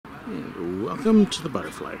And welcome to the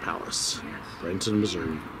Butterfly Palace, Branson,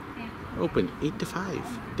 Missouri. Open 8 to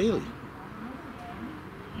 5 daily.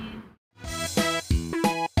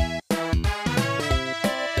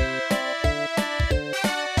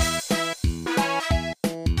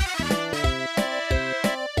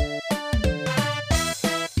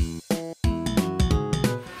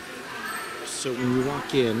 So when you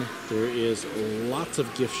walk in, there is lots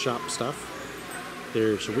of gift shop stuff.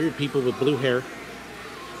 There's weird people with blue hair.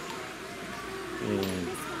 And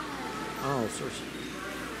all sorts.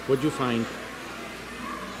 What'd you find?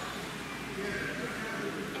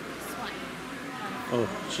 Oh,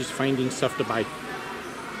 she's finding stuff to buy.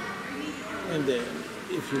 And then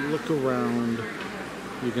if you look around,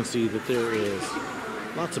 you can see that there is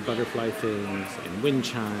lots of butterfly things and wind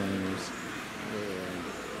chimes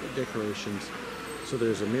and decorations. So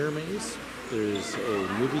there's a mirror maze, there's a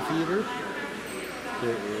movie theater,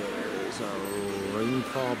 there is a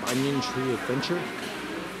rainfall banyan tree adventure,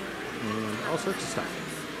 and all sorts of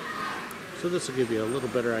stuff. So this will give you a little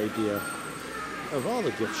better idea of all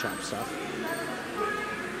the gift shop stuff.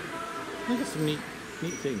 I got some neat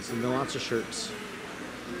things, and then lots of shirts.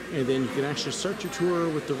 And then you can actually start your tour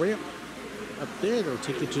with the ramp up there. They'll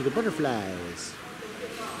take you to the butterflies.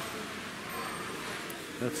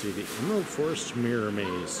 Let's see, the Emerald Forest Mirror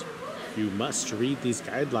Maze. You must read these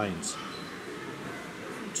guidelines.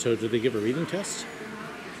 So do they give a reading test?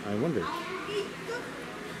 I wonder.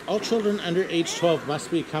 All children under age 12 must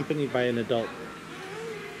be accompanied by an adult.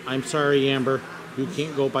 I'm sorry, Amber. You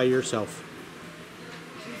can't go by yourself.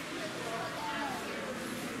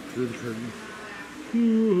 Through the curtain.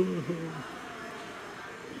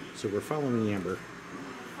 So we're following Amber.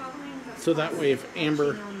 So that way if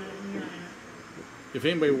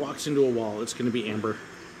anybody walks into a wall, it's going to be Amber.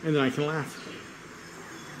 And then I can laugh.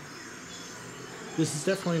 This is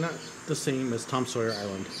definitely not the same as Tom Sawyer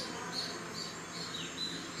Island.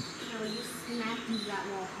 No, you smacked into that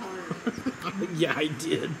wall hard. Yeah, I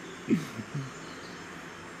did.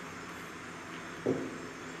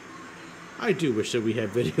 I do wish that we had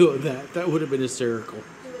video of that. That would have been hysterical.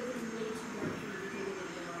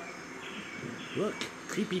 Look,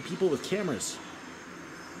 creepy people with cameras.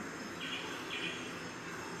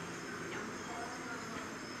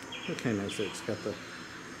 Look kind of nice that it's got the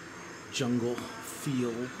jungle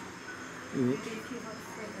feel in it.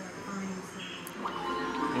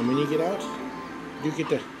 And when you get out, you get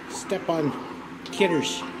to step on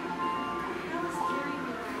critters.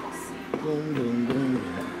 Boom, boom, boom.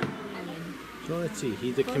 So let's see,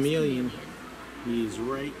 he's a chameleon. He's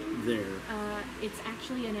right there. It's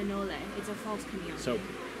actually an anole. It's a false chameleon. So,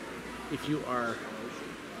 if you are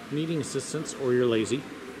needing assistance or you're lazy,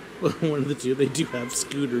 one of the two, they do have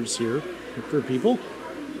scooters here for people.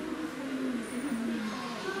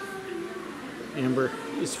 Amber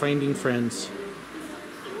is finding friends.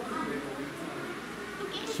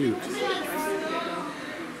 Cute.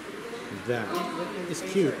 That is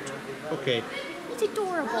cute. Okay. It's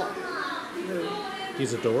adorable.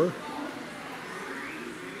 He's a door?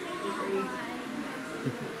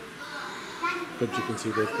 But you can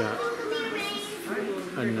see they've got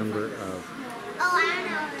a number of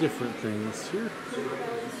different things here.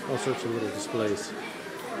 All sorts of little displays.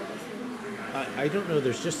 I don't know,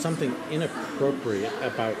 there's just something inappropriate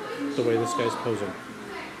about the way this guy's posing.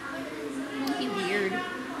 He's weird.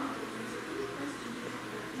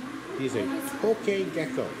 He's a tokay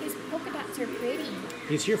gecko. His polka dots are pretty.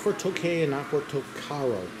 He's here for tokay and not for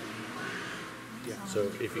tokaro. Yeah.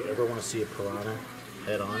 So if you ever want to see a piranha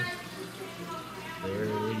head on, there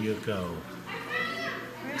you go.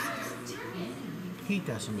 He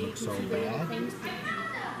doesn't look so bad.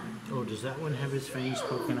 Oh, does that one have his fangs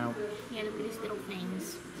poking out? Yeah, look at his little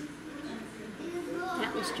fangs.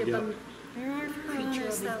 That will strip him. There are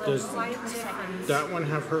creatures that Does that one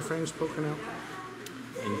have her fangs poking out?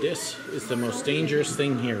 And this is the most dangerous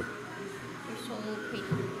thing here. They're so pretty.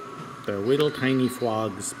 The little tiny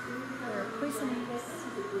frogs. They're poisonous.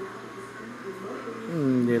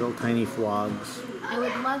 Little tiny frogs. I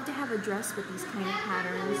would love to have a dress with these kind of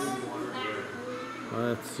patterns.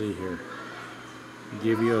 Let's see here.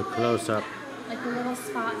 Give you a close-up. Like the little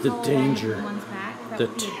spots The all danger, around one's back. That the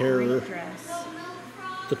would be a terror, great dress.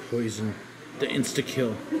 the poison, the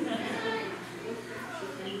insta-kill.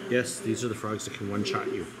 Yes, these are the frogs that can one-shot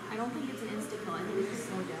you. I don't think it's an insta-kill. I think it's a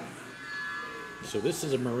slow death. So this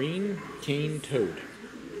is a marine cane toad.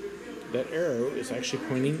 That arrow is actually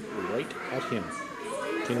pointing right at him.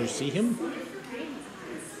 Can you see him?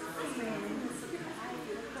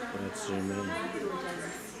 Let's zoom in.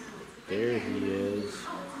 There he is.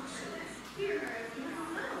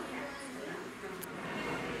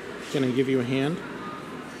 Can I give you a hand?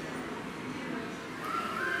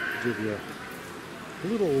 give you a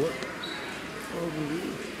little look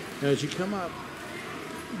overview. Now, as you come up,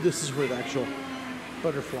 this is where the actual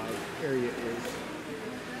butterfly area is.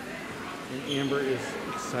 And Amber is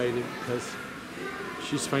excited because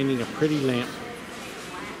she's finding a pretty lamp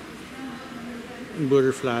and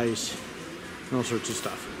butterflies and all sorts of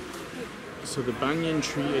stuff. So the Banyan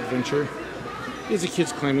Tree Adventure is a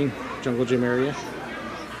kids climbing jungle gym area.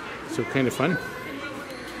 So kind of fun.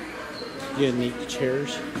 Unique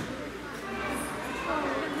chairs.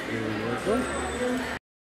 There we go.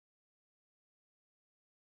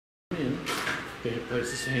 And they have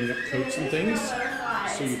places to hang up coats and things,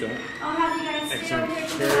 so you don't accidentally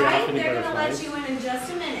carry off any butterflies.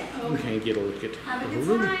 Okay, get a look at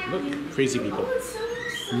look, crazy people.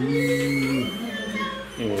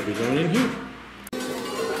 And we'll be going in here.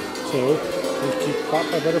 So we keep caught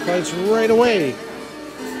by butterflies right away.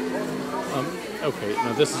 Okay,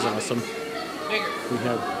 now this is awesome. We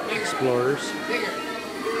have explorers.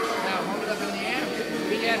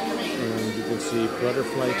 And you can see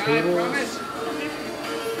butterfly tables.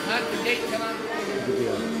 Give you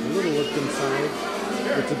a little look inside.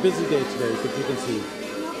 It's a busy day today, but you can see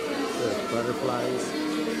the butterflies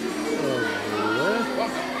everywhere.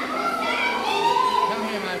 Come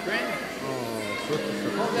here, my friend. Oh, sorts of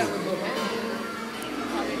stuff. Hold that one, little man.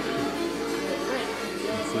 You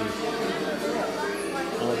can see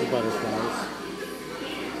all the butterflies.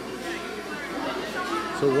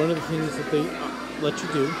 So one of the things that they let you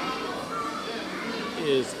do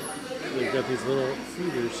is they've got these little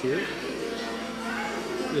feeders here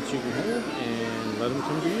that you can hold and let them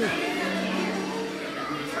come to you.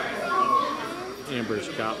 Amber's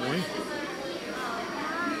got one.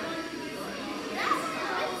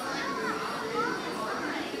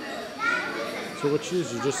 So what you do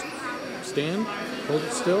is you just stand, hold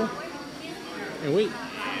it still, and wait.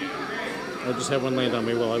 I just had one land on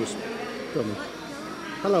me while I was filming.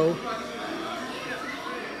 Hello. Look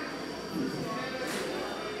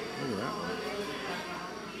at that one.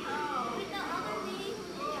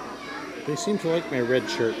 They seem to like my red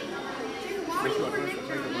shirt.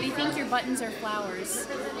 Do you think your buttons are flowers?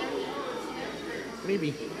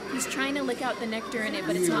 Maybe. He's trying to lick out the nectar in it,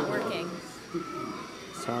 but it's not working.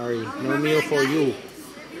 Sorry, no meal for you.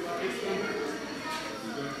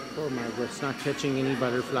 Poor Margaret's not catching any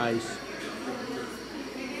butterflies.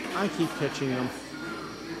 I keep catching them.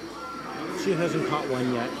 She hasn't caught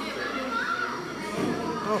one yet.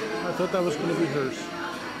 Oh, I thought that was going to be hers.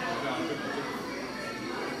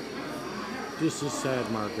 This is sad,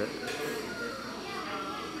 Margaret.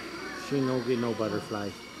 She no get no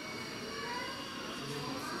butterfly.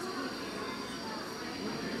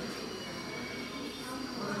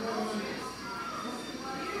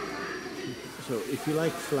 So if you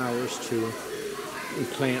like flowers too, and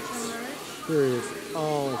plants, there is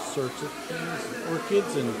all sorts of things.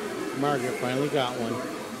 Orchids, and Margaret finally got one.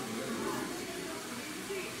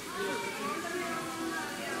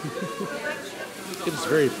 It's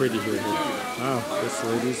very pretty here. Wow, this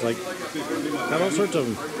lady's like got all sorts of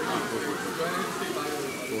them.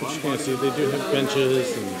 But you can see they do have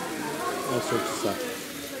benches and all sorts of stuff.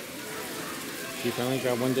 She finally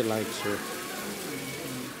got one that likes her.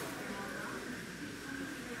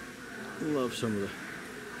 Love some of the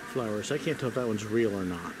flowers. I can't tell if that one's real or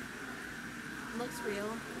not. Looks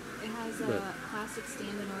real. It has a plastic stand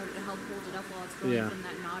in order to help hold it up while it's growing from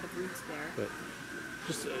that knot of roots there. But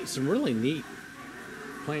just some really neat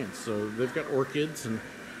plants. So they've got orchids and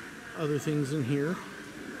other things in here.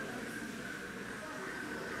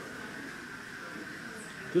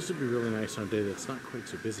 This would be really nice on a day that's not quite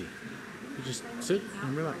so busy. You just sit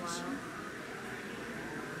and relax.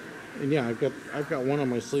 And yeah, I've got one on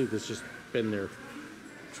my sleeve that's just been there.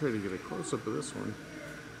 Try to get a close up of this one.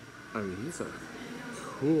 I mean, he's a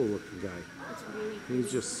cool looking guy. It's really pretty.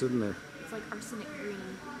 He's just sitting there. It's like arsenic green.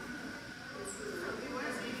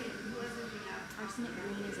 Arsenic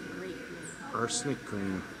green is a great green. Arsenic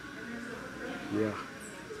green. Yeah.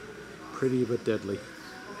 Pretty but deadly.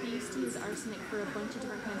 They used to use arsenic for a bunch of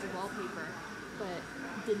different kinds of wallpaper, but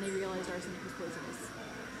then they realized arsenic was poisonous.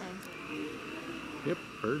 Yep,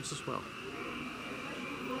 birds as well.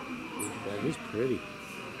 He's pretty.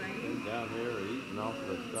 Down here eating off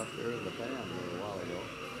the stuff there in the pan a little while ago.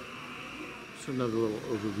 Just another little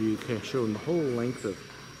overview, kind of showing the whole length of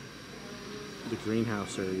the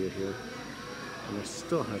greenhouse area here. And I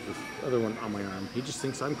still have this other one on my arm. He just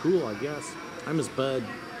thinks I'm cool, I guess. I'm his bud.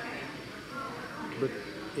 But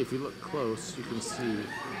if you look close, you can see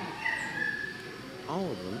all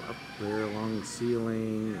of them up there along the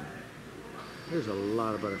ceiling. There's a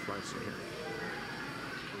lot of butterflies in here.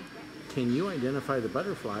 Can you identify the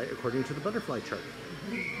butterfly according to the butterfly chart?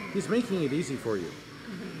 He's making it easy for you.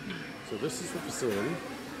 So this is the facility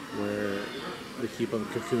where they keep them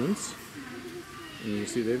cocoons. And you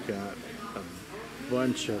see they've got a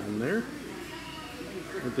bunch of them there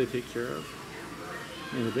that they take care of.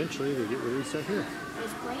 And eventually they get released out here.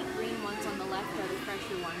 Those bright green ones on the left are the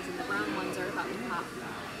fresher ones, and the brown ones are about to pop.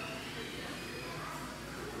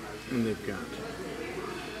 And they've got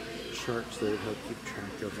charts that help keep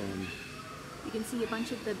track of them. You can see a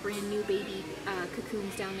bunch of the brand new baby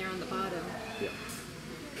cocoons down there on the bottom. Yeah.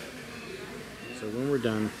 So when we're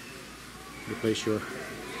done, you place your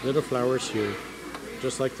little flowers here,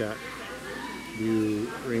 just like that. You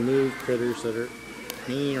remove critters that are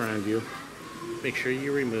hanging around you. Make sure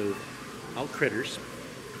you remove all critters.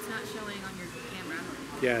 It's not showing on your camera.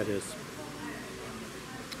 Yeah, it is.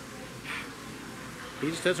 He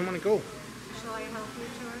just doesn't want to go. Shall I help you,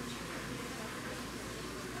 George?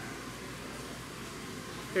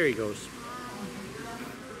 There he goes.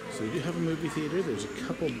 So you do have a movie theater. There's a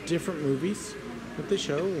couple different movies that they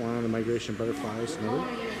show. One on the migration butterflies, another.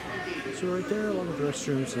 So right there, along with the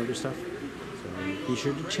restrooms and other stuff. So be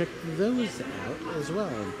sure to check those out as well.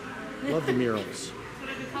 Love the murals.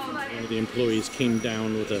 One of the employees came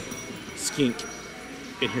down with a skink.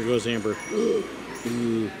 And here goes Amber. Ooh.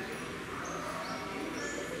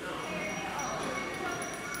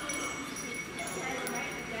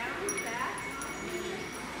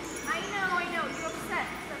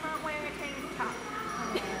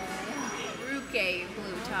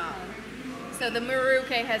 Blue top. So the maruke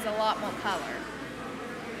has a lot more color.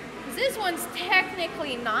 This one's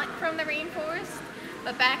technically not from the rainforest,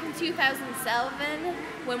 but back in 2007,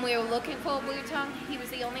 when we were looking for a blue tongue, he was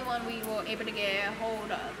the only one we were able to get a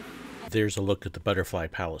hold of. There's a look at the Butterfly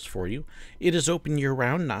Palace for you. It is open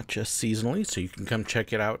year-round, not just seasonally, so you can come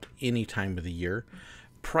check it out any time of the year.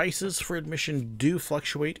 Prices for admission do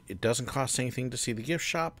fluctuate. It doesn't cost anything to see the gift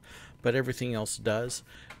shop, but everything else does.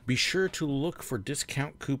 Be sure to look for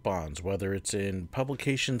discount coupons, whether it's in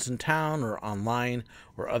publications in town or online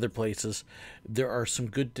or other places. There are some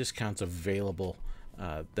good discounts available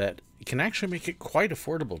that can actually make it quite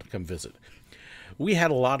affordable to come visit. We had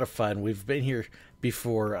a lot of fun. We've been here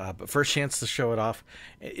before, but first chance to show it off.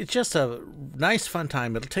 It's just a nice, fun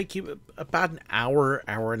time. It'll take you about an hour,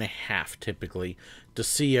 hour and a half typically to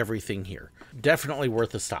see everything here. Definitely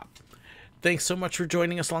worth a stop. Thanks so much for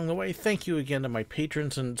joining us along the way. Thank you again to my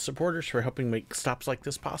patrons and supporters for helping make stops like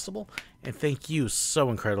this possible. And thank you so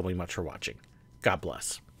incredibly much for watching. God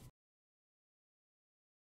bless.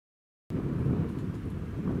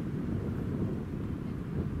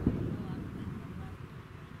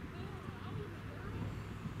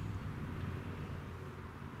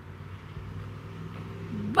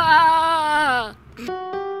 Bah!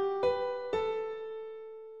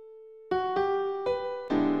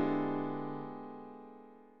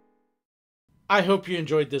 I hope you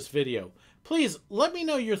enjoyed this video. Please let me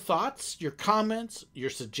know your thoughts, your comments, your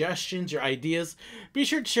suggestions, your ideas. Be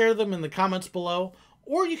sure to share them in the comments below,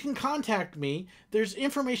 or you can contact me. There's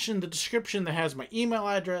information in the description that has my email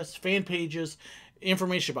address, fan pages,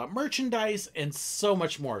 information about merchandise, and so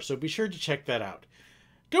much more. So be sure to check that out.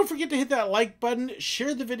 Don't forget to hit that like button,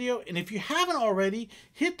 share the video, and if you haven't already,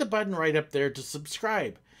 hit the button right up there to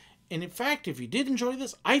subscribe. And in fact, if you did enjoy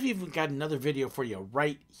this, I've even got another video for you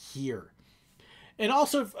right here. And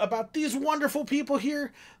also about these wonderful people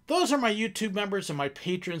here, those are my YouTube members and my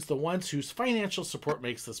patrons, the ones whose financial support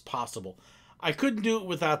makes this possible. I couldn't do it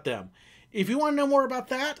without them. If you want to know more about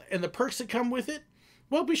that and the perks that come with it,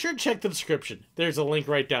 well, be sure to check the description. There's a link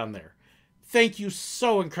right down there. Thank you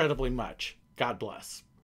so incredibly much. God bless.